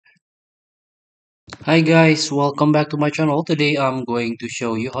Hi guys, welcome back to my channel. Today I'm going to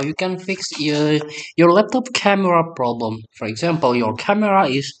show you how you can fix your laptop camera problem. For example, your camera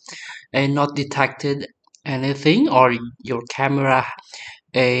is not detected anything, or your camera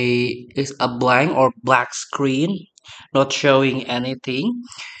is a blank or black screen, not showing anything.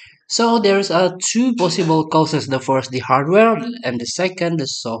 So there's two possible causes. The first, the hardware, and the second, the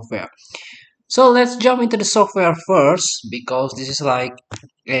software. So let's jump into the software first because this is like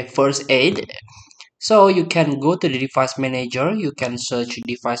a first aid. So you can go to the device manager. You can search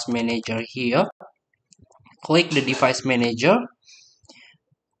device manager here. Click the device manager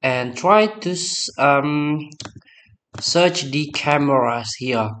and try to search the cameras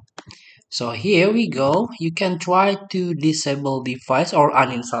here. So here we go. You can try to disable device or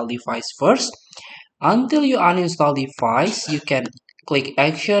uninstall device first. Until you uninstall device, you can click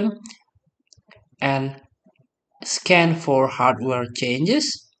action and scan for hardware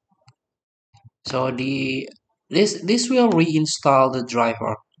changes. So this will reinstall the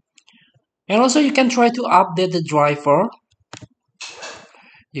driver. And also you can try to update the driver.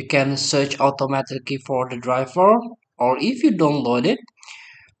 You can search automatically for the driver, or if you download it,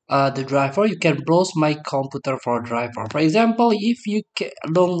 the driver, you can browse my computer for driver. For example, if you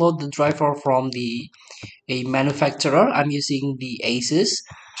download the driver from the a manufacturer, I'm using the Asus,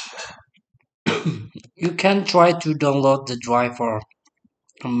 you can try to download the driver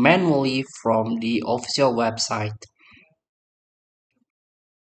manually from the official website.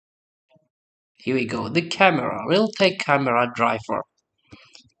 Here we go, the camera, Realtek camera driver.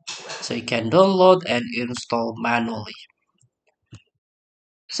 So you can download and install manually.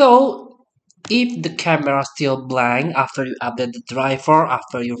 So if the camera still blank after you update the driver,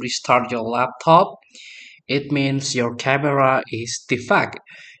 after you restart your laptop, it means your camera is defect.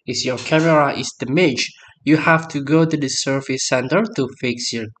 Is your camera is damaged. You have to go to the service center to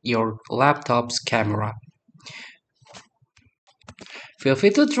fix your laptop's camera. Feel free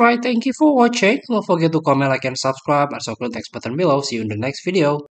to try. Thank you for watching. Don't forget to comment, like, and subscribe. Also, click the next button below. See you in the next video.